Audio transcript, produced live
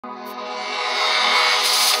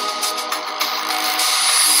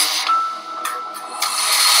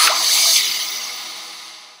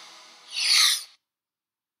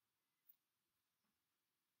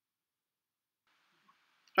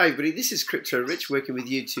Hi everybody, this is Crypto Rich working with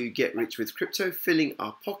you to get rich with crypto, filling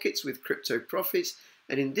our pockets with crypto profits.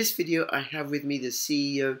 And in this video I have with me the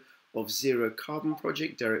CEO of Zero Carbon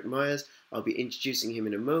Project, Derek Myers. I'll be introducing him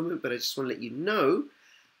in a moment, but I just want to let you know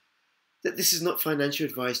that this is not financial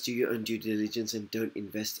advice. Do your own due diligence and don't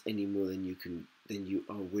invest any more than you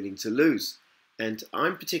are willing to lose. And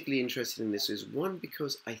I'm particularly interested in this is one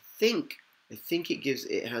because I think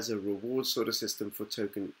it has a reward sort of system for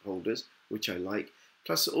token holders, which I like.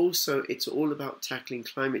 Plus also it's all about tackling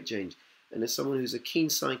climate change. And as someone who's a keen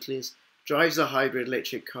cyclist, drives a hybrid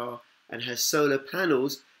electric car and has solar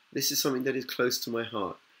panels, this is something that is close to my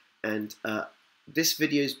heart. And this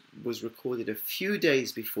video was recorded a few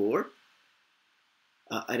days before.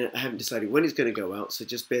 I haven't decided when it's going to go out, so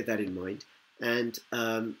just bear that in mind. And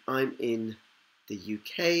I'm in the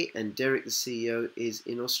UK and Derek, the CEO, is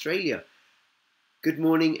in Australia. Good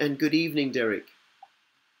morning and good evening, Derek.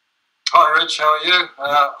 Hi, Rich. How are you?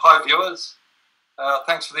 Hi, viewers.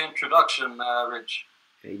 Thanks for the introduction, Rich.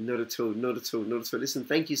 Hey, not at all, not at all, not at all. Listen,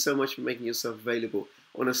 thank you so much for making yourself available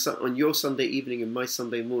on your Sunday evening and my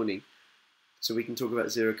Sunday morning, so we can talk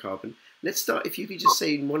about zero carbon. Let's start. If you could just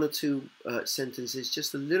say in one or two sentences,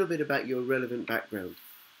 just a little bit about your relevant background.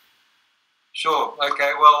 Sure.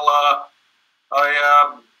 Okay. Well,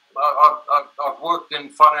 I've worked in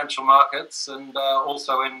financial markets and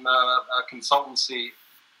also in consultancy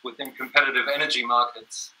within competitive energy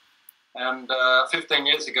markets. And 15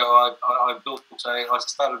 years ago, I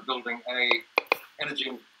started building a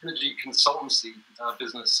energy consultancy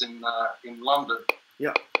business in London.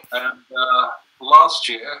 Yeah. And last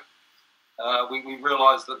year, we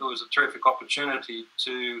realised that there was a terrific opportunity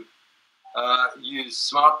to use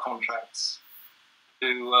smart contracts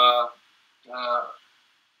to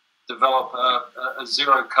develop a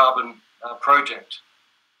zero carbon project.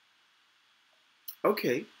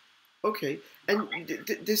 Okay, okay. And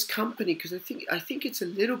this company, because I think it's a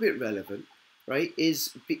little bit relevant, right?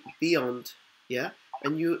 Is Beyond, yeah.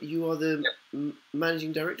 And you are the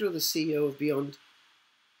managing director or the CEO of Beyond.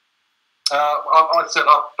 I set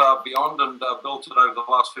up Beyond and built it over the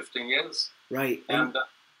last 15 years. Right. And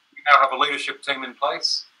we now have a leadership team in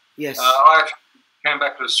place. Yes. I actually came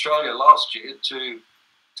back to Australia last year to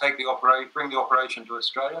bring the operation to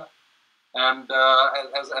Australia. And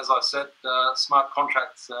as I said, smart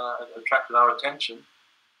contracts attracted our attention,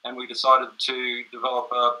 and we decided to develop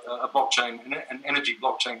a blockchain, an energy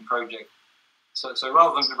blockchain project. So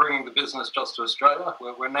rather than bringing the business just to Australia,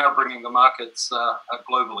 we're now bringing the markets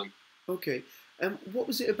globally. Okay. And what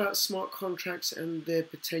was it about smart contracts and their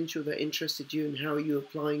potential that interested you, and how are you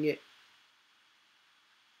applying it?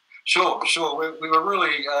 Sure. We were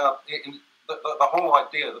really the whole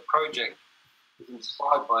idea, the project,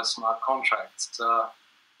 inspired by smart contracts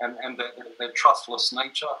and their trustless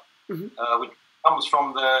nature, which comes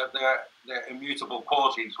from their immutable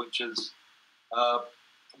qualities, which is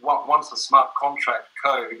once a smart contract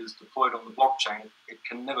code is deployed on the blockchain, it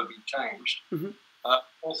can never be changed.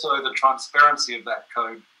 Also, the transparency of that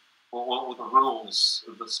code or the rules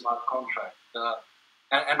of the smart contract,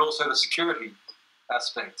 and also the security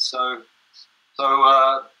aspects. So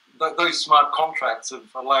those smart contracts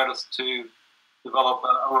have allowed us to develop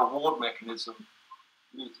a reward mechanism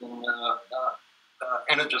using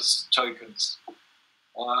Energis tokens,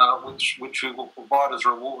 which we will provide as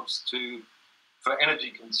rewards for energy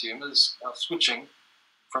consumers switching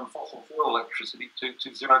from fossil fuel electricity to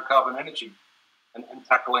zero carbon energy and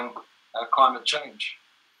tackling climate change.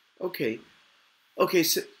 Okay,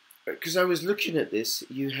 so because I was looking at this,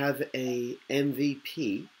 you have a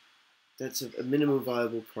MVP, that's a minimum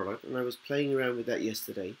viable product, and I was playing around with that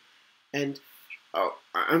yesterday, and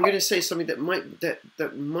I'm going to say something that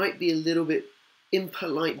might be a little bit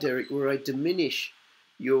impolite, Derek, where I diminish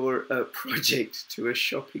your project to a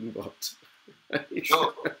shopping bot. Right?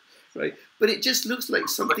 Sure. Right, but it just looks like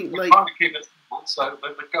something like. Trying to keep it simple, so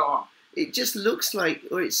but go on. It just looks like,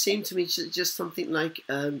 or it seemed to me, just something like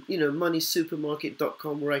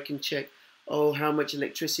moneysupermarket.com, where I can check, oh, how much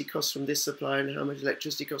electricity costs from this supplier and how much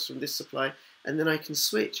electricity costs from this supplier, and then I can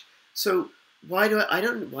switch. So why do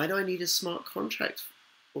I need a smart contract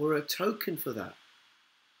or a token for that?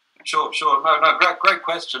 Sure. No, great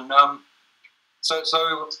question. So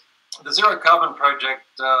the Zero Carbon Project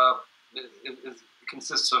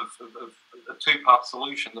consists of a two-part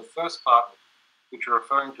solution. The first part, which you're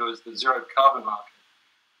referring to, is the Zero Carbon Market.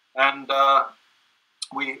 And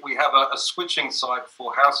we have a switching site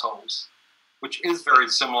for households, which is very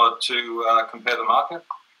similar to Compare the Market.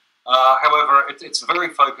 However, it's very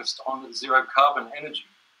focused on the zero carbon energy,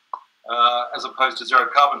 as opposed to Zero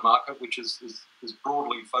Carbon Market, which is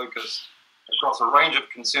broadly focused across a range of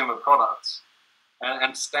consumer products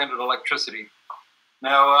and standard electricity.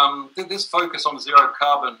 Now, this focus on zero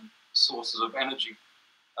carbon sources of energy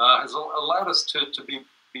has allowed us to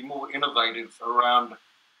be more innovative around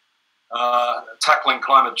tackling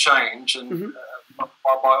climate change, and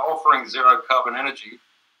by offering zero carbon energy,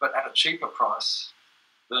 but at a cheaper price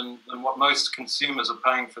than what most consumers are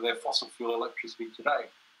paying for their fossil fuel electricity today.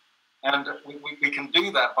 And we can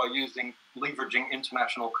do that by leveraging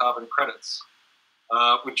international carbon credits,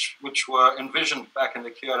 which were envisioned back in the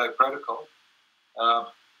Kyoto Protocol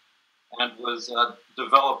and was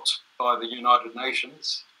developed by the United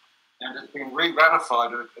Nations, and has been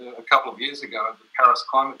re-ratified a couple of years ago at the Paris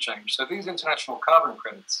climate change. So these international carbon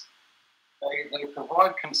credits, they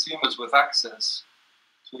provide consumers with access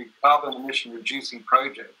to carbon emission reducing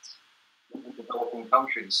projects in developing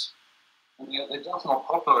countries. And they're just not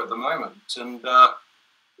popular at the moment, and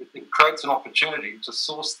it creates an opportunity to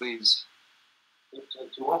source these,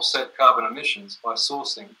 to offset carbon emissions by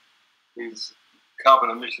sourcing these carbon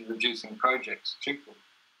emission reducing projects cheaply.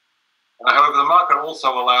 However, the market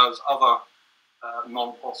also allows other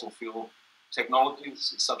non-fossil fuel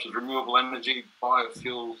technologies such as renewable energy,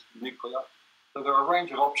 biofuels, nuclear. So there are a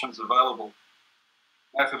range of options available.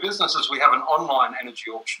 Now, for businesses, we have an online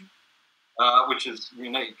energy auction, which is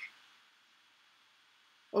unique.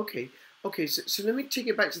 Okay. So let me take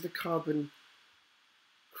it back to the carbon.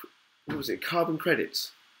 What was it? Carbon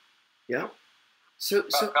credits. Yeah. So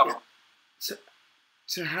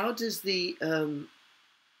how does the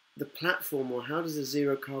platform, or how does the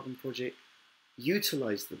Zero Carbon Project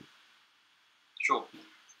utilize them? Sure.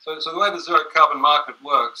 So the way the zero carbon market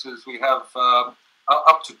works is we have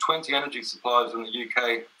up to 20 energy suppliers in the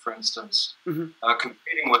UK, for instance,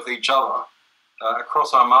 competing with each other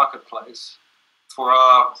across our marketplace for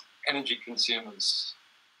our energy consumers,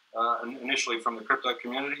 initially from the crypto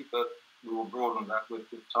community, but we will broaden that with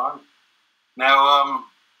time. Now,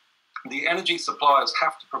 the energy suppliers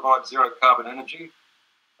have to provide zero carbon energy,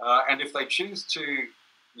 and if they choose to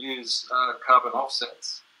use carbon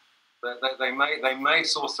offsets, they may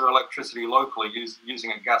source their electricity locally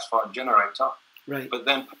using a gas-fired generator, right? But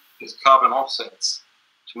then use carbon offsets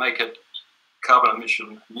to make it carbon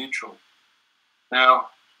emission neutral. Now,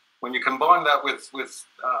 when you combine that with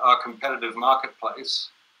our competitive marketplace,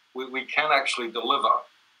 we can actually deliver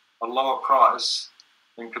a lower price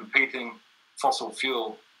than competing fossil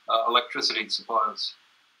fuel electricity suppliers.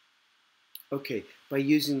 Okay, by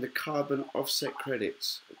using the carbon offset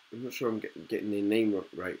credits, I'm not sure I'm getting the name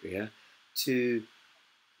right here, to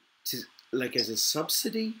like as a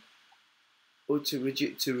subsidy, or to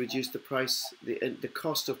reduce the price, the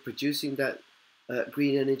cost of producing that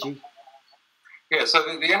green energy. Yeah, so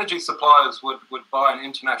the energy suppliers would buy an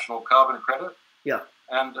international carbon credit. Yeah.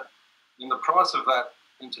 And in the price of that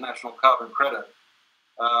international carbon credit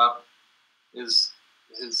is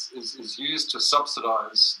used to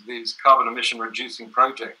subsidize these carbon emission reducing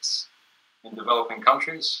projects in developing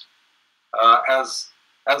countries, as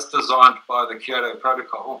designed by the Kyoto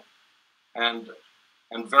Protocol and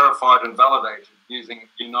verified and validated using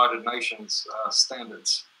United Nations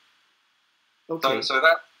standards. Okay. So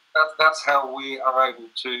that's how we are able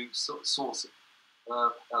to source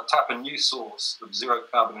tap a new source of zero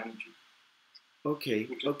carbon energy. Okay.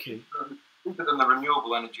 Cheaper than the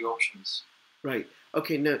renewable energy options. Right.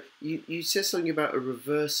 Okay. Now you said something about a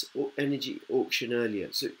reverse energy auction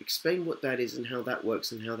earlier. So explain what that is and how that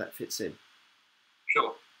works and how that fits in.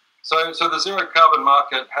 Sure. So the zero carbon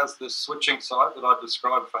market has this switching site that I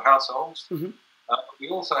described for households. We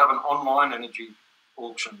also have an online energy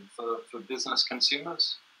auction for business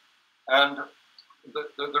consumers. And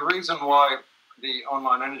the reason why the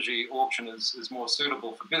online energy auction is more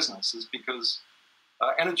suitable for business is because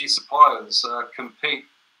energy suppliers compete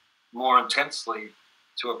more intensely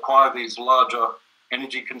to acquire these larger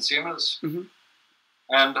energy consumers.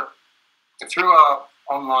 And through our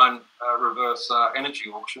online reverse energy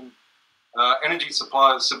auction, energy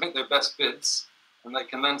suppliers submit their best bids, and they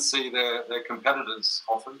can then see their competitors'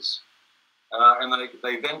 offers. And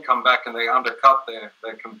they then come back and they undercut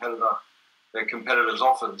their competitors'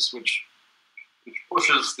 offers, which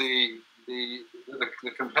pushes the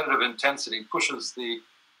competitive intensity, pushes the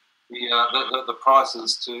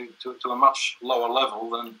prices to a much lower level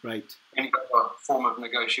than any other form of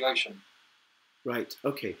negotiation. Right.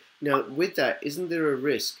 Okay. Now, with that, isn't there a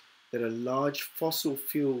risk that a large fossil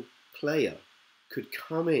fuel player could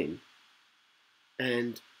come in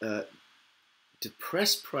and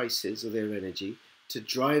depress prices of their energy to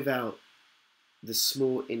drive out the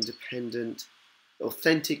small, independent,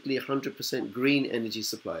 authentically 100% green energy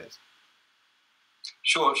suppliers?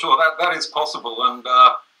 Sure. That is possible, and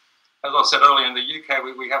as I said earlier, in the UK,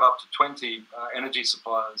 we have up to 20 energy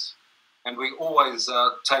suppliers, and we always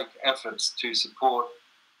take efforts to support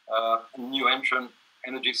new entrant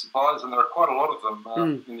energy suppliers, and there are quite a lot of them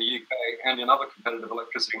in the UK and in other competitive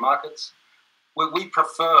electricity markets. We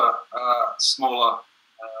prefer smaller.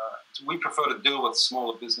 We prefer to deal with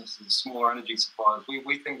smaller businesses, smaller energy suppliers.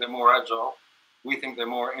 We think they're more agile. We think they're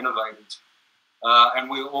more innovative. And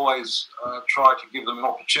we always try to give them an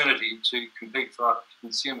opportunity to compete for our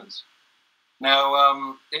consumers.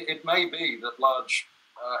 Now, it may be that large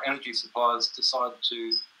energy suppliers decide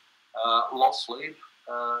to loss lead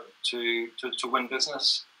to win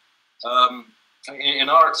business. In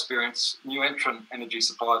our experience, new entrant energy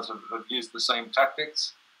suppliers have used the same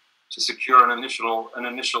tactics to secure an initial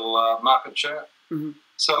market share. Mm-hmm.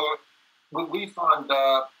 So we find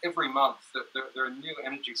every month that there are new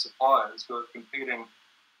energy suppliers who are competing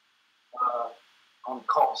on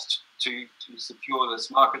cost to secure this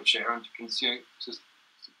market share and to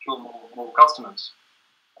secure more customers.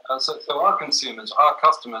 So our consumers, our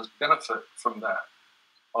customers benefit from that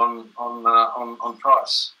on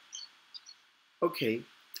price. Okay,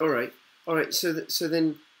 all right.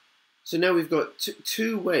 So now we've got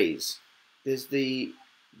two ways. There's the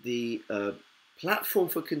platform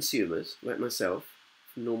for consumers, like myself,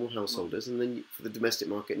 for normal householders, and then for the domestic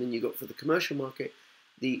market, and then you've got for the commercial market,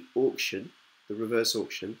 the auction, the reverse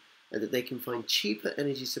auction, and that they can find cheaper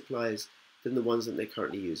energy suppliers than the ones that they're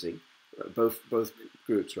currently using. Both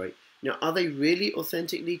groups, right? Now, are they really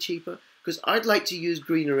authentically cheaper? Because I'd like to use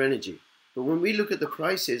greener energy, but when we look at the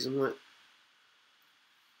prices, I'm like,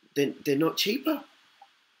 they're not cheaper.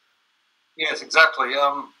 Yes, exactly.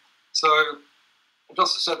 So,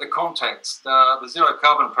 just to set the context, the Zero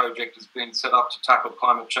Carbon Project has been set up to tackle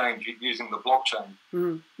climate change using the blockchain.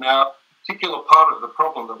 Mm-hmm. Now, a particular part of the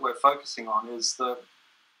problem that we're focusing on is that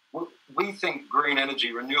we think green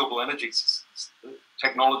energy, renewable energy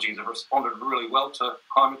technologies have responded really well to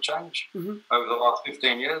climate change over the last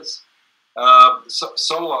 15 years.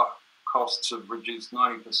 Solar costs have reduced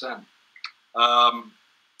 90%.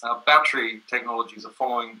 Battery technologies are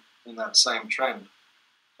following in that same trend.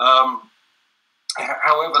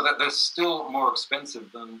 However, they're still more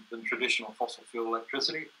expensive than traditional fossil fuel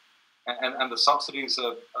electricity, and the subsidies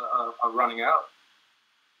are running out.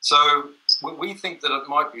 So we think that it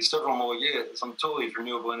might be several more years until these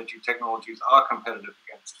renewable energy technologies are competitive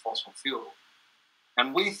against fossil fuel.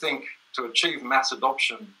 And we think to achieve mass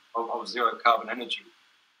adoption of zero carbon energy,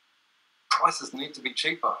 prices need to be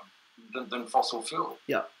cheaper than fossil fuel.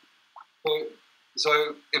 Yeah.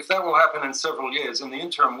 So if that will happen in several years, in the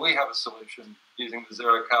interim, we have a solution using the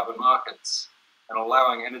zero carbon markets and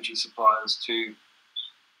allowing energy suppliers to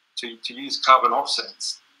use carbon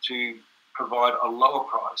offsets to provide a lower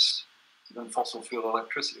price than fossil fuel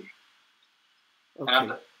electricity. Okay.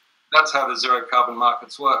 And that's how the zero carbon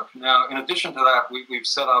markets work. Now, in addition to that, we've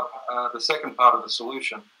set up the second part of the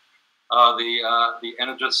solution, the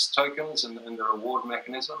Energist tokens and the reward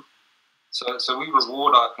mechanism. So we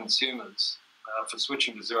reward our consumers for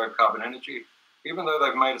switching to zero carbon energy, even though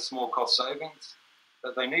they've made a small cost savings,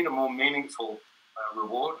 that they need a more meaningful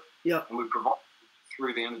reward. Yeah. And we provide it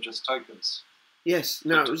through the Energist tokens. Yes.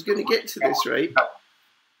 Now, I was going to get to this, right?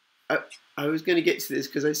 I was going to get to this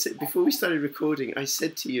because I said, before we started recording, I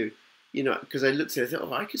said to you, because I looked at it, I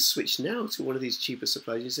thought, I could switch now to one of these cheaper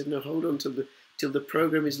suppliers. You said, no, hold on till the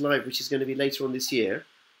program is live, which is going to be later on this year,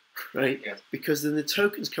 right? Yes. Because then the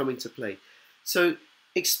tokens come into play. So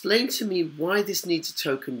explain to me why this needs a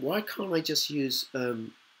token. Why can't I just use,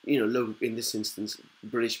 low, in this instance,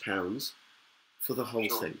 British pounds for the whole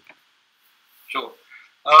thing? Sure.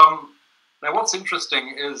 Now, what's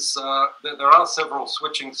interesting is that there are several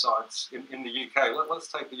switching sites in the UK.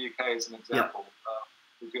 Let's take the UK as an example.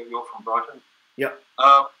 Yeah. You're from Brighton. Yeah.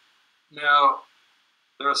 Now,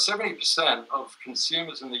 there are 70% of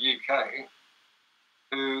consumers in the UK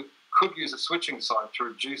who could use a switching site to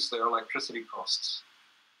reduce their electricity costs,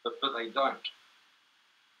 but they don't.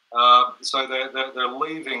 So they're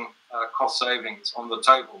leaving cost savings on the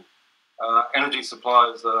table. Energy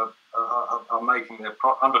suppliers are making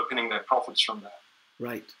underpinning their profits from that.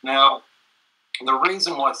 Right. Now, the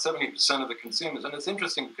reason why 70% of the consumers, and it's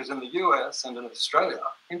interesting because in the US and in Australia,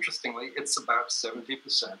 interestingly, it's about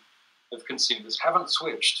 70% of consumers haven't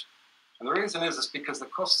switched. And the reason is because the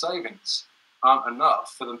cost savings aren't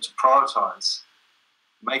enough for them to prioritize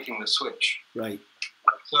making the switch. Right.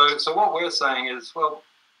 So what we're saying is, well,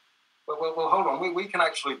 hold on. We can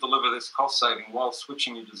actually deliver this cost saving while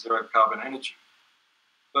switching you to zero carbon energy.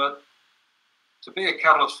 But to be a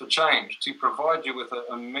catalyst for change, to provide you with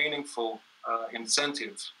a meaningful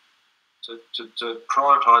incentive to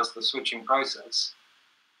prioritize the switching process,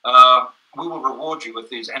 we will reward you with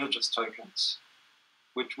these Energist tokens,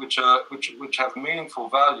 which have meaningful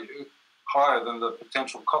value higher than the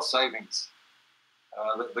potential cost savings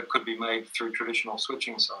that could be made through traditional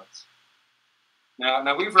switching sites.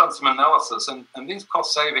 Now we've run some analysis, and these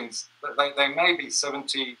cost savings, they may be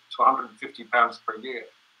 70 to 150 pounds per year,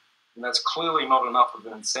 and that's clearly not enough of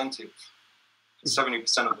an incentive for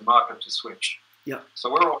 70% of the market to switch. Yeah. So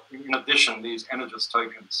we're offering, in addition, these Energist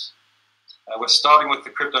tokens. We're starting with the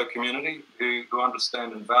crypto community who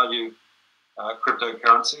understand and value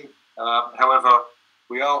cryptocurrency. However,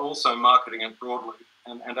 we are also marketing it broadly,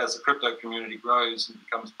 and as the crypto community grows and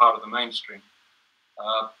becomes part of the mainstream,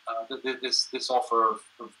 this offer of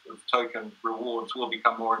token rewards will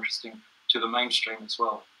become more interesting to the mainstream as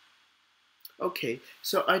well. Okay,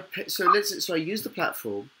 so I use the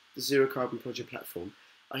platform, the Zero Carbon Project platform.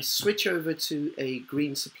 I switch over to a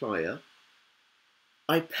green supplier.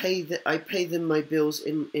 I pay them my bills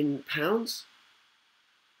in pounds.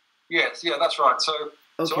 Yes, yeah, that's right. So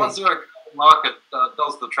okay. Our Zero Carbon market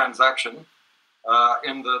does the transaction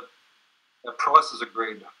in the price is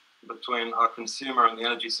agreed between our consumer and the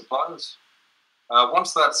energy suppliers.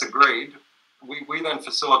 Once that's agreed, we then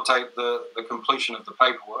facilitate the completion of the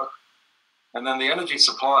paperwork, and then the energy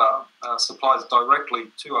supplier supplies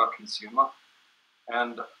directly to our consumer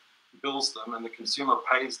and bills them, and the consumer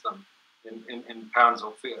pays them in pounds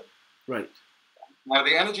or fiat. Right. Now,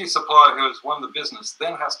 the energy supplier who has won the business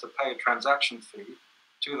then has to pay a transaction fee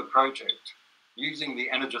to the project using the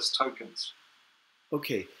Energist tokens.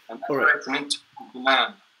 Okay. And that creates an internal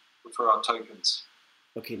demand for our tokens.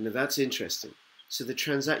 Okay, now that's interesting. So the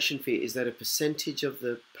transaction fee, is that a percentage of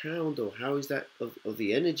the pound, or how is that of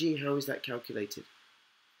the energy? How is that calculated?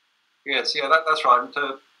 Yes, yeah, that's right. And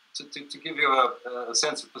to give you a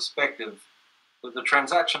sense of perspective, the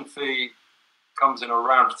transaction fee comes in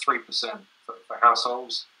around 3% for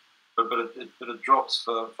households, but it drops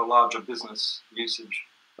for larger business usage.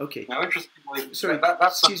 Okay. Now, interestingly, sorry,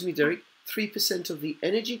 excuse me, Derek. 3% of the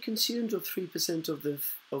energy consumed, or 3%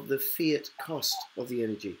 of the fiat cost of the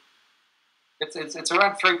energy? It's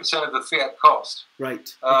around 3% of the fiat cost.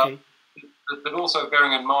 Right. Okay. But also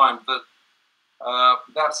bearing in mind that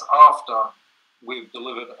that's after we've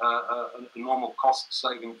delivered a normal cost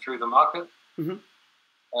saving through the market. Mm-hmm.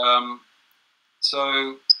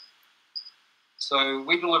 So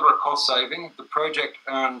we deliver a cost saving. The project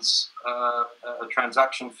earns a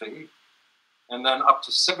transaction fee, and then up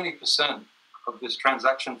to 70% of this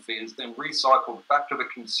transaction fee is then recycled back to the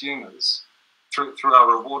consumers through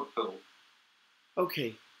our reward pool.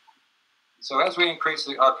 Okay. So as we increase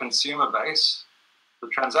our consumer base, the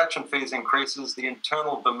transaction fees increases, the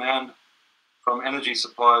internal demand from energy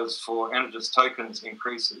suppliers for Energist tokens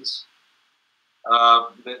increases.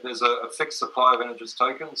 There's a fixed supply of Energist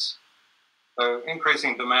tokens. So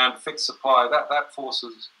increasing demand, fixed supply, that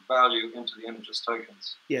forces value into the Energist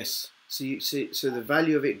tokens. Yes. So the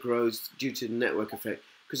value of it grows due to the network effect.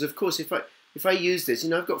 Because of course, if I use this,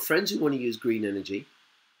 I've got friends who want to use green energy,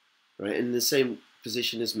 right? And the same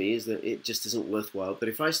position as me is that it just isn't worthwhile. But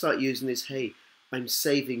if I start using this, hey, I'm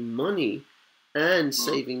saving money and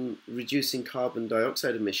reducing carbon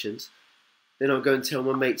dioxide emissions, then I'll go and tell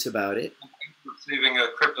my mates about it. Receiving a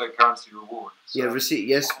cryptocurrency reward. So.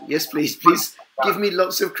 Yeah, yes, please give me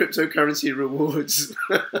lots of cryptocurrency rewards.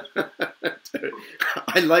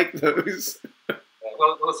 I like those.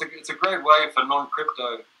 Well, it's a great way for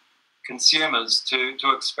non-crypto consumers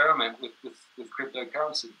to experiment with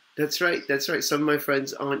cryptocurrency. That's right. Some of my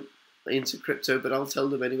friends aren't into crypto, but I'll tell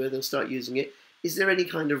them anyway. They'll start using it. Is there any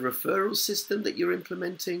kind of referral system that you're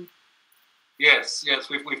implementing? Yes.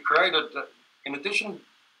 We've created, in addition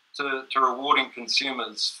to rewarding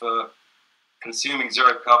consumers for consuming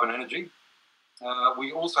zero carbon energy,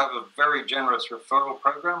 we also have a very generous referral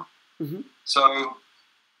program. Mm-hmm. So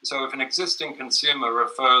if an existing consumer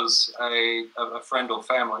refers a friend or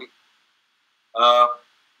family,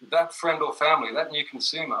 that friend or family, that new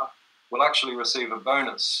consumer, will actually receive a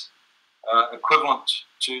bonus equivalent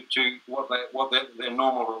to what their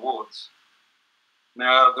normal rewards.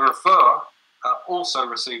 Now, the referrer also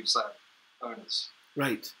receives that bonus.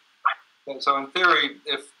 Right. So in theory,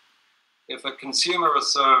 if a consumer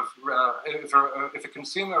referred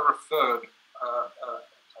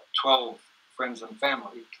 12 friends and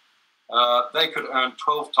family, they could earn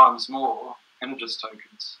 12 times more Energist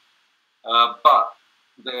tokens. But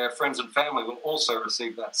their friends and family will also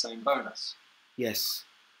receive that same bonus. Yes,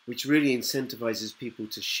 which really incentivizes people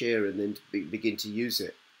to share and then to begin to use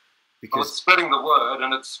it. Because it's spreading the word,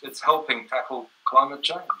 and it's helping tackle climate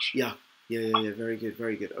change. Yeah. Very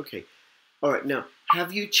good. Okay. All right. Now,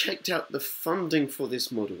 have you checked out the funding for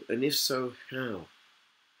this model, and if so, how?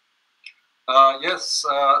 Yes,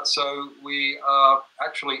 so we are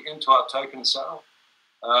actually into our token sale.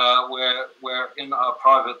 We're in our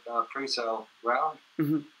private pre-sale round.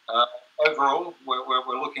 Mm-hmm. Overall,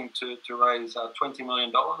 we're looking to raise $20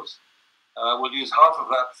 million. We'll use half of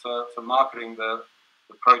that for marketing the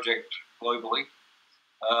project globally.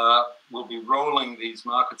 We'll be rolling these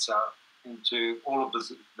markets out into all of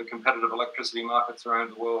the competitive electricity markets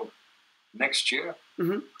around the world next year.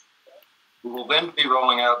 Mm-hmm. We will then be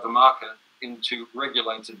rolling out the market into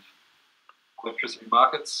regulated electricity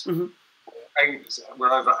markets. Mm-hmm.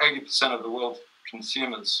 Where over 80% of the world's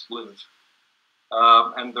consumers live.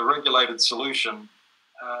 And the regulated solution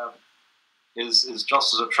is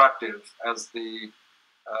just as attractive as the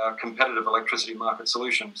competitive electricity market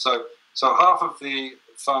solution. So half of the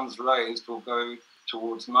funds raised will go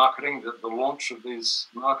towards marketing the launch of these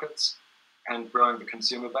markets and growing the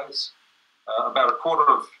consumer base. About a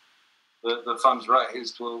quarter of the funds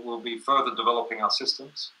raised will be further developing our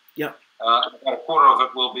systems. Yeah. About a quarter of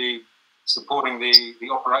it will be supporting the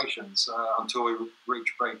operations until we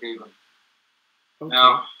reach break even. Okay.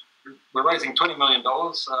 Now, we're raising $20 million.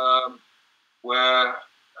 We're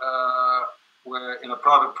in a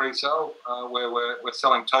private pre-sale where we're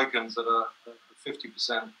selling tokens at a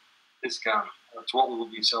 50% discount to what we will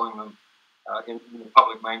be selling them in the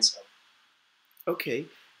public main sale. Okay.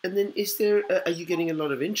 And then are you getting a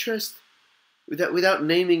lot of interest? Without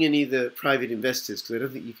naming any of the private investors, because I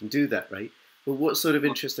don't think you can do that, right? But what sort of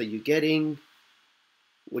interest are you getting?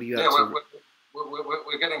 What are you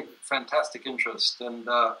we're getting fantastic interest, and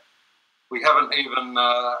we haven't even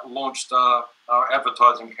launched our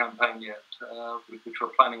advertising campaign yet, which we're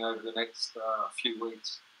planning over the next few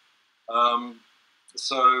weeks.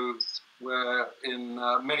 So we're in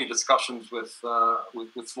many discussions with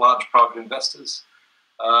large private investors,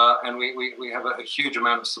 and we have a huge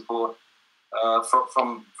amount of support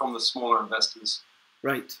from the smaller investors.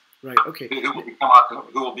 Right. Okay.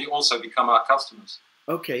 Who will also become our customers.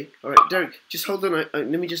 Okay. All right, Derek. Just hold on. I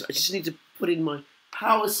just need to put in my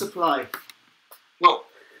power supply. Sure.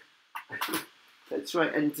 That's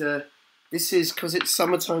right. And this is because it's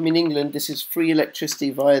summertime in England. This is free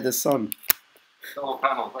electricity via the sun. Solar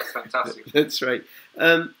panel. That's fantastic. That's right.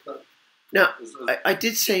 Now, I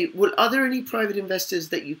did say, well, are there any private investors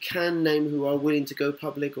that you can name who are willing to go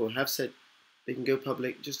public or have said they can go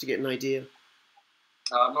public, just to get an idea?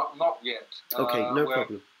 Not yet. Okay, no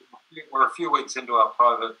problem. We're a few weeks into our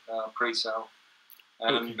private pre-sale,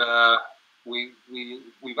 and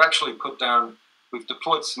we've actually we've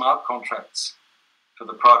deployed smart contracts for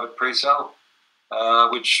the private pre-sale,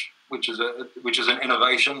 which is an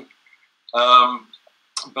innovation.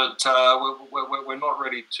 But we're not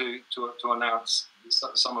ready to announce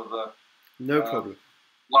some of the problem.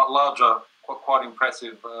 Larger, quite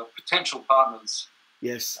impressive potential partners.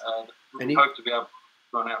 Yes, we hope to be able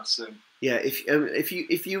to announce soon. Yeah,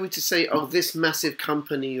 if you were to say, oh, this massive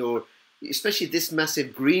company, or especially this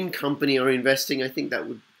massive green company, are investing, I think that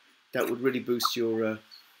would really boost your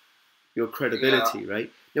credibility,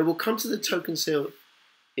 right? Now we'll come to the token sale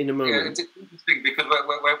in a moment. Yeah, it's interesting because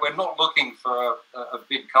we're not looking for a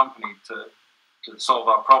big company to solve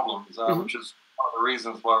our problems, which is one of the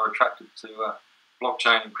reasons why we're attracted to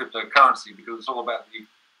blockchain and cryptocurrency, because it's all about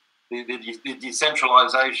the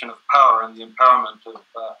decentralization of power and the empowerment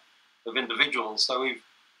of individuals. So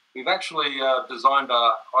we've actually designed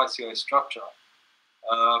our ICO structure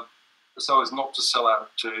so as not to sell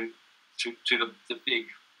out to the big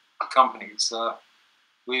companies.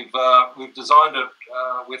 We've designed it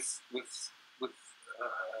with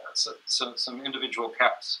some individual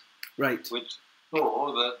caps, right? Which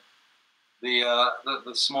ensure that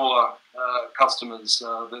the smaller customers,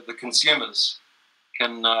 the consumers,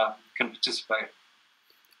 can participate.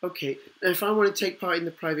 Okay. Now, if I want to take part in the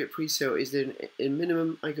private pre-sale, is there a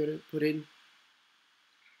minimum I got to put in?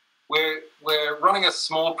 We're running a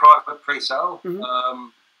small private pre-sale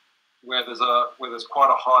where there's quite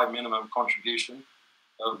a high minimum contribution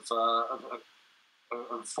of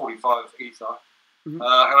 45 ether.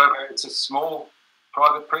 However, it's a small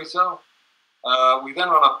private pre-sale. We then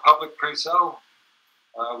run a public pre-sale,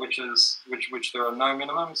 which there are no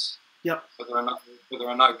minimums. Yep. But there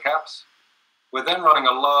are no caps. We're then running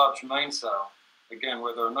a large main sale, again,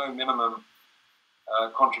 where there are no minimum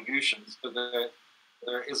contributions, but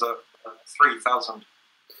there is a $3,000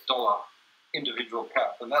 individual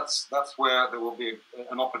cap, and that's where there will be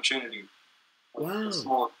an opportunity for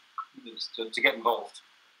smaller companies to get involved.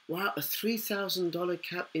 Wow, a $3,000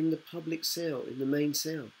 cap in the public sale, in the main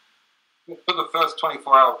sale? For the first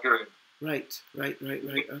 24-hour period. Right, okay.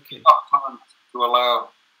 Enough time to allow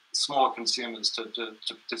smaller consumers to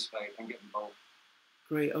participate and get involved.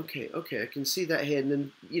 Great. Okay. Okay. I can see that here, and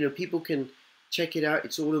then people can check it out.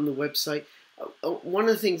 It's all on the website. One of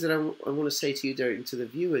the things that I want to say to you, Derek, and to the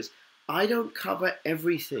viewers, I don't cover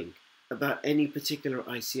everything about any particular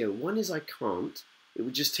ICO. One is I can't. It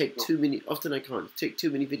would just take too many. Often I can't take too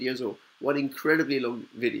many videos or one incredibly long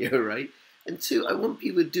video, right? And two, I want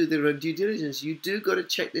people to do their own due diligence. You do got to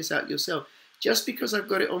check this out yourself. Just because I've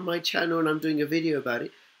got it on my channel and I'm doing a video about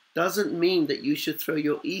it, doesn't mean that you should throw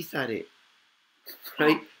your ETH at it,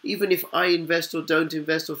 right? Even if I invest or don't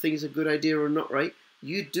invest or think it's a good idea or not, right?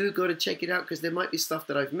 You do got to check it out because there might be stuff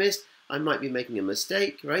that I've missed. I might be making a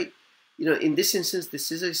mistake, right? In this instance,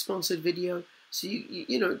 this is a sponsored video. So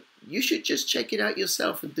you should just check it out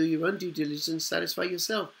yourself and do your own due diligence and satisfy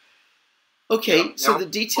yourself. Okay, yeah, so the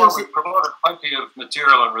details. Well, we provided plenty of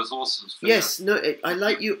material and resources. Yes, no, I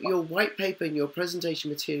like your white paper and your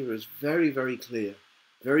presentation material is very, very clear,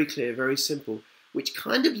 very simple. Which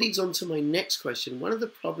kind of leads on to my next question. One of the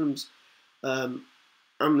problems I'm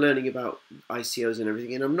learning about ICOs and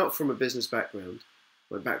everything, and I'm not from a business background.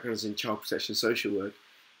 My background's in child protection, social work.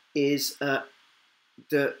 Is that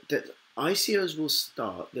ICOs will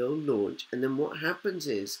start, they'll launch, and then what happens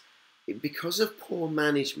is, because of poor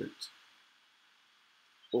management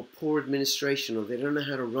or poor administration, or they don't know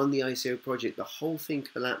how to run the ICO project, the whole thing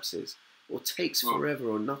collapses or takes forever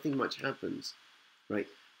or nothing much happens, right?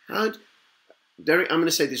 Derek, I'm going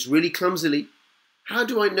to say this really clumsily. How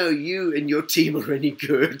do I know you and your team are any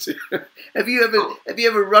good? Have you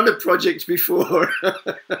ever run a project before?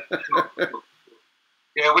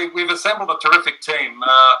 Yeah, we've assembled a terrific team.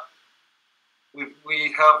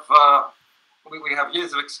 We have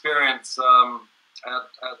years of experience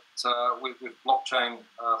with blockchain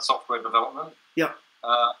software development. Yeah.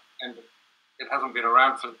 And it hasn't been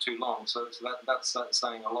around for too long, so that's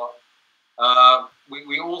saying a lot.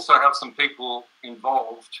 We also have some people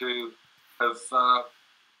involved who have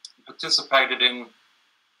participated in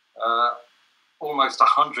almost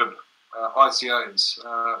 100 ICOs.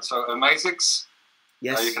 So Amazix,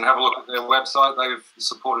 yes, you can have a look at their website. They've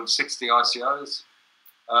supported 60 ICOs.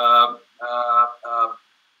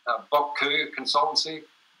 Bokku Consultancy.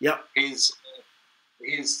 Yep. He's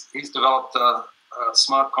developed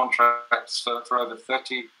smart contracts for over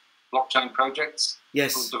 30 blockchain projects.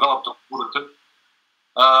 Yes. Developed and audited.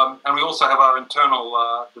 And we also have our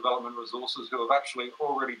internal development resources who have actually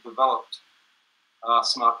already developed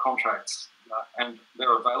smart contracts, and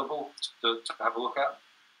they're available to have a look at.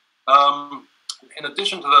 In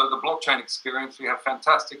addition to the blockchain experience, we have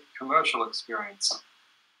fantastic commercial experience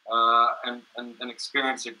and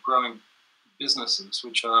experience at growing businesses,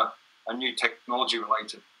 which are new technology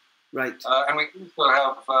related. Right. And we also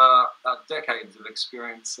have decades of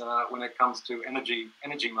experience when it comes to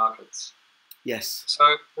energy markets. Yes.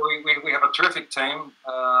 So we have a terrific team.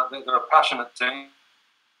 They're a passionate team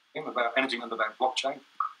about energy and about blockchain,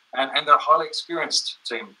 and they're a highly experienced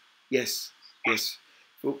team. Yes. Yes.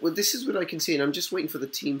 Well, this is what I can see, and I'm just waiting for the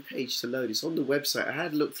team page to load. It's on the website. I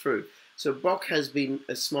had a look through. So Bok has been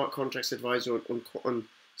a smart contracts advisor on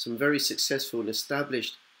some very successful and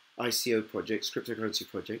established ICO projects, cryptocurrency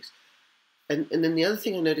projects. And then the other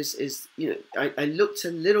thing I noticed is, I looked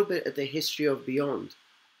a little bit at the history of Beyond.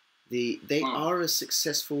 They are a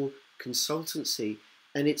successful consultancy,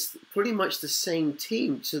 and it's pretty much the same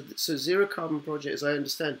team. So Zero Carbon Project, as I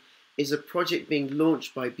understand, is a project being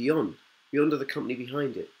launched by Beyond. Beyond are the company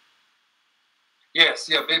behind it. Yes,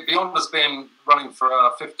 yeah. Beyond has been running for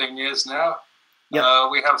 15 years now. Yeah.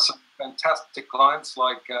 We have some fantastic clients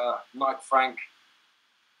like Knight Frank.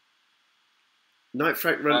 Knight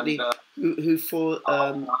Frank Runtley, who for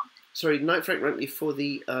Knight Frank Runtley for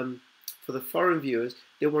the foreign viewers,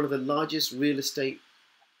 they're one of the largest real estate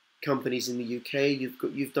companies in the UK.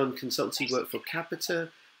 You've done consultancy work for Capita,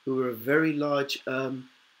 who are a very large.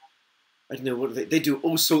 I don't know what they do.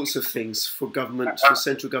 All sorts of things for government, for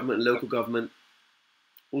central government, and local government.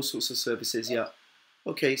 All sorts of services. Yeah.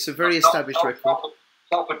 Okay, so very established record.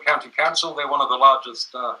 Salford County Council. They're one of the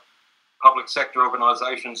largest public sector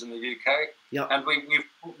organisations in the UK. Yeah. And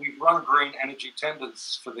we've run green energy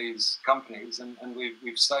tenders for these companies, and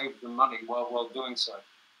we've saved them money while doing so.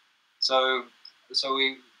 So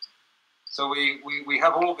we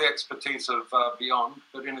have all the expertise of Beyond,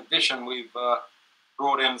 but in addition we've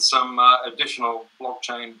brought in some additional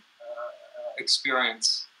blockchain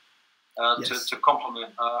experience yes. to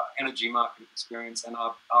complement our energy market experience and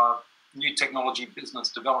our new technology business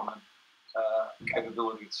development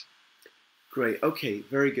capabilities. Great. Okay.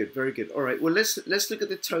 Very good. Very good. All right. Well, let's look at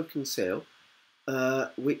the token sale.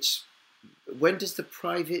 When does the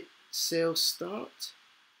private sale start?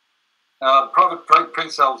 The private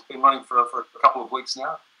pre-sale has been running for a couple of weeks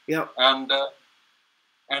now. Yeah. And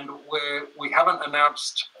and we haven't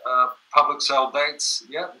announced public sale dates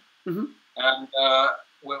yet, Mm-hmm. and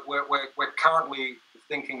we're currently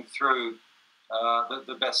thinking through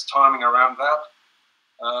the best timing around that.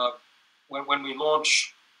 When we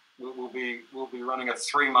launch, we'll be running a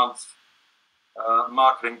 3-month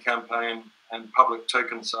marketing campaign and public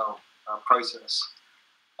token sale process.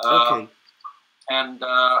 Okay. And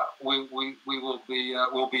we'll be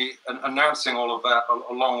announcing all of that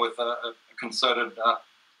along with a concerted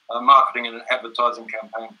marketing and advertising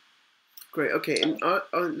campaign. Great. Okay, and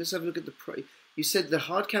let's have a look at the price. You said the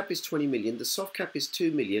hard cap is 20 million, the soft cap is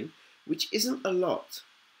 2 million, which isn't a lot,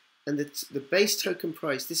 and the base token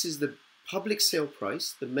price. This is the public sale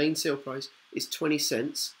price. The main sale price is 20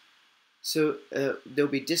 cents. So there'll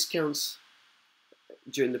be discounts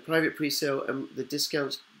during the private pre-sale and the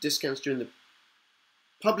discounts during the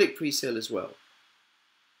public pre-sale as well.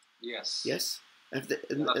 Yes. Yes. Have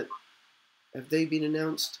they been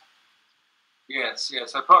announced? Yes.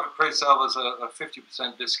 So private pre-sale is a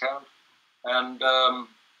 50% discount, and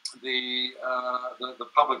the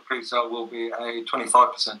public pre-sale will be a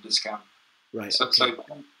 25% discount. Right. So, Okay.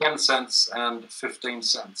 so 10 cents and 15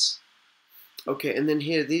 cents. Okay, and then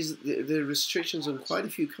here the restrictions on quite a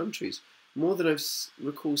few countries, more than I've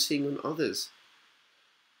recall seeing on others.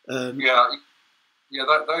 Those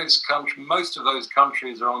countries, most of those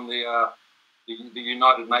countries are on the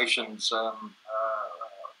United Nations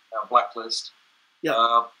blacklist.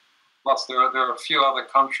 Yeah. Plus, there are a few other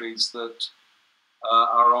countries that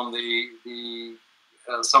are on the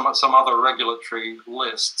some other regulatory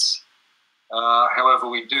lists. However,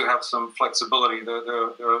 we do have some flexibility. There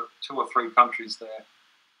are 2 or 3 countries there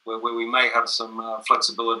where we may have some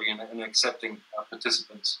flexibility in accepting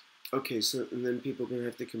participants. Okay, so and then people are going to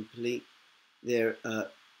have to complete their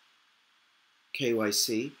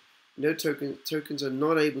KYC. No tokens are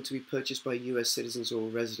not able to be purchased by US citizens or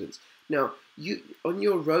residents. Now, on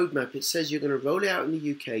your roadmap, it says you're going to roll it out in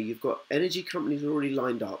the UK. You've got energy companies already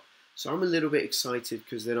lined up. So I'm a little bit excited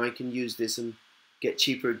because then I can use this and get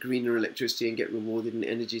cheaper, greener electricity and get rewarded in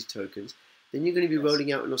energy tokens. Then you're going to be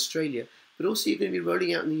rolling out in Australia, but also you're going to be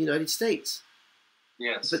rolling out in the United States.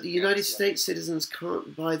 Yes. But the United States citizens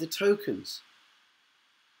can't buy the tokens.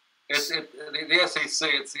 The SEC.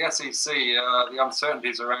 It's the SEC. The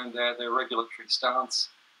uncertainties around their regulatory stance.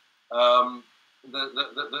 The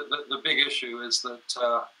big issue is that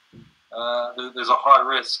there's a high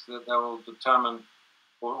risk that they will determine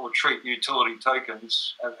or treat utility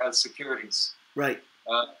tokens as securities. Right.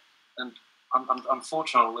 And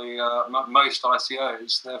unfortunately, most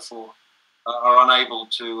ICOs, therefore, are unable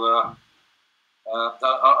to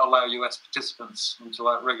allow US participants until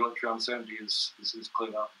that regulatory uncertainty is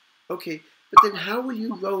cleared up. Okay, but then how will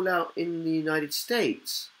you roll out in the United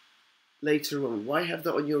States later on? Why have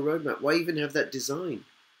that on your roadmap? Why even have that design?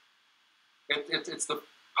 It's the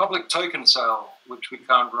public token sale, which we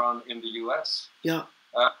can't run in the US. Yeah.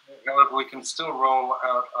 However, we can still roll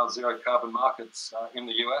out our zero carbon markets in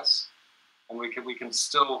the US, and we can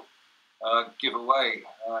still give away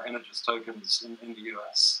energy tokens in the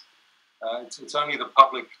US. It's only the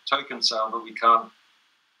public token sale that we can't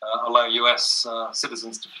allow US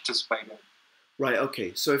citizens to participate in. Right.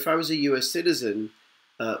 Okay. So if I was a US citizen,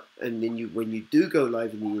 and then when you do go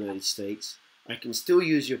live in the United States, I can still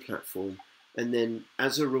use your platform, and then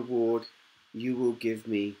as a reward, you will give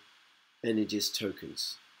me Energis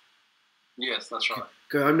tokens. Yes, that's right.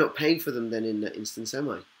 Because I'm not paying for them then in that instance, am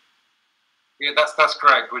I? Yeah, that's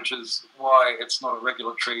correct, which is why it's not a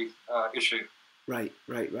regulatory issue. Right.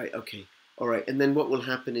 Okay. All right. And then what will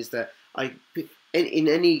happen is that in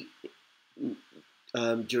any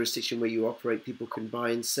jurisdiction where you operate, people can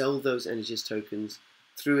buy and sell those Energis tokens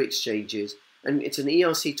through exchanges. And it's an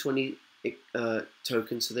ERC20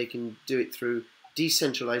 token, so they can do it through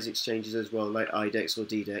decentralized exchanges as well, like IDEX or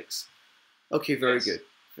DDEX. Okay, very good.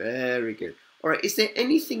 Very good. All right, is there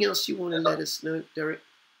anything else you want to let us know, Derek?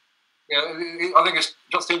 Yeah, I think it's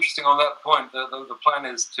just interesting on that point. The plan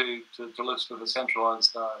is to list with a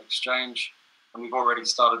centralized exchange, and we've already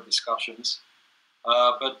started discussions.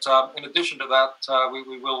 But in addition to that,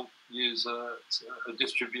 we will use a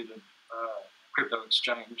distributed crypto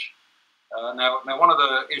exchange. Now, one of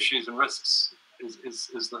the issues and risks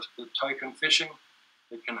is the token phishing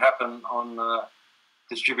that can happen on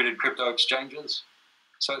distributed crypto exchanges.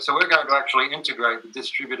 So we're going to actually integrate the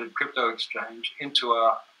distributed crypto exchange into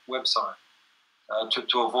our website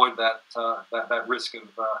to avoid that risk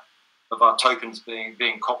of our tokens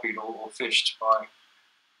being copied or phished by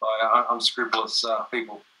unscrupulous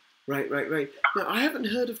people. Right. Now, I haven't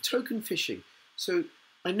heard of token phishing. So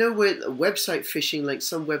I know where website phishing, like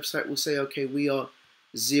some website will say, okay, we are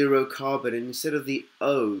zero carbon, and instead of the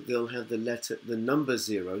O, they'll have the number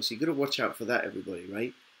 0. So you've got to watch out for that, everybody,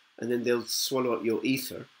 right? And then they'll swallow up your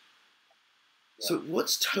ether. Yeah. So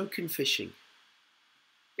what's token phishing?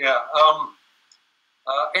 Yeah,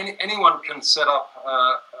 anyone can set up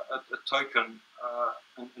a token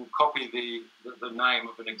and copy the name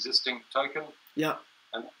of an existing token. Yeah.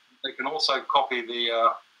 And they can also copy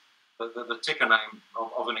the ticker name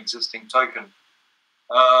of an existing token.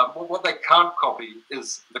 What they can't copy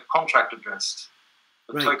is the contract address,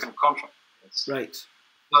 the token contract address. Right.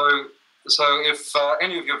 So if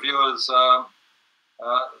any of your viewers are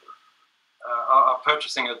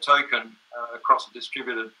purchasing a token across a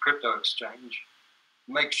distributed crypto exchange,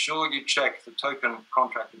 make sure you check the token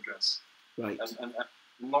contract address. Right. And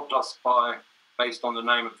not just based on the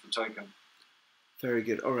name of the token. Very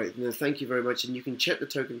good. All right. No, thank you very much. And you can check the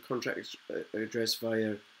token contract address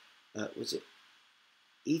via, was it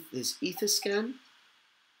there's Etherscan,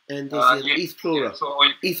 and there's ETHPLORA. Yeah, so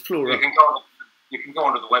ETHPLORA. You can go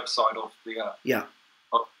onto the website of the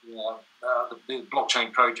the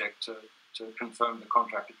blockchain project to confirm the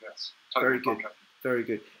contract address. Very good. Very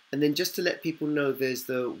good. And then just to let people know, there's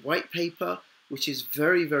the white paper, which is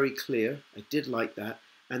very, very clear. I did like that.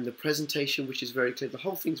 And the presentation, which is very clear. The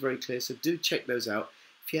whole thing's very clear, so do check those out.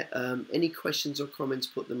 If you have any questions or comments,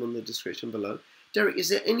 put them on the description below. Derek, is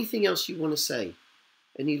there anything else you want to say?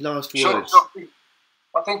 Any last words? Sure.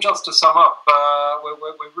 I think just to sum up, we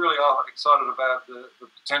really are excited about the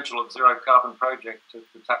potential of Zero Carbon Project to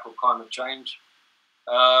tackle climate change.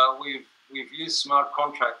 We've used smart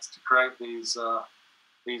contracts to create these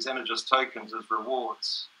Energis tokens as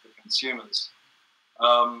rewards for consumers.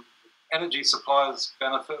 Energy suppliers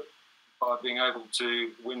benefit by being able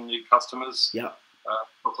to win new customers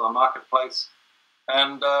across our marketplace,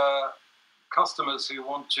 and customers who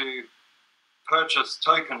want to purchase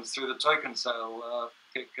tokens through the token sale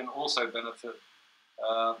can also benefit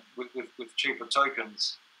with cheaper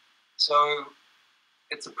tokens. So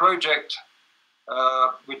it's a project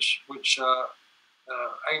which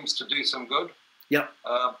aims to do some good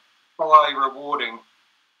by rewarding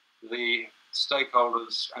the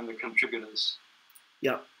stakeholders and the contributors.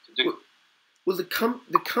 Well,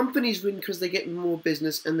 the companies win because they get more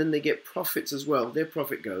business, and then they get profits as well. Their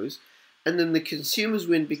profit goes, and then the consumers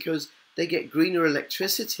win because they get greener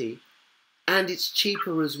electricity, and it's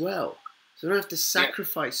cheaper as well. So I don't have to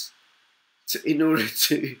sacrifice in order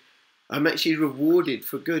to. I'm actually rewarded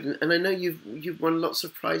for good, and I know you've won lots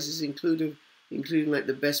of prizes, including like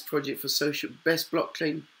the best project for best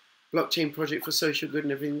blockchain project for social good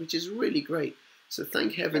and everything, which is really great. So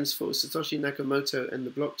thank heavens for Satoshi Nakamoto and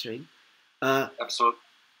the blockchain. Absolutely.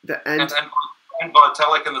 And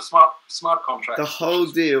Vitalik and the smart contract. The whole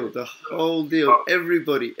deal.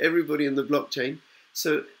 Everybody in the blockchain.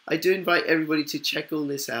 So I do invite everybody to check all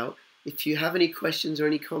this out. If you have any questions or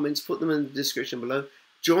any comments, put them in the description below.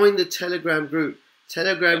 Join the Telegram group.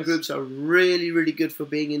 Telegram groups are really, really good for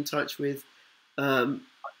being in touch with the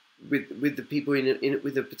people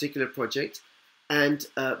with a particular project. And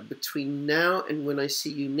between now and when I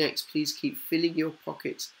see you next, please keep filling your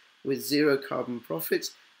pockets with zero carbon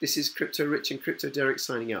profits. This is Crypto Rich and Crypto Derek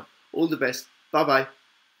signing out. All the best. Bye-bye.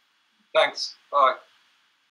 Thanks. Bye.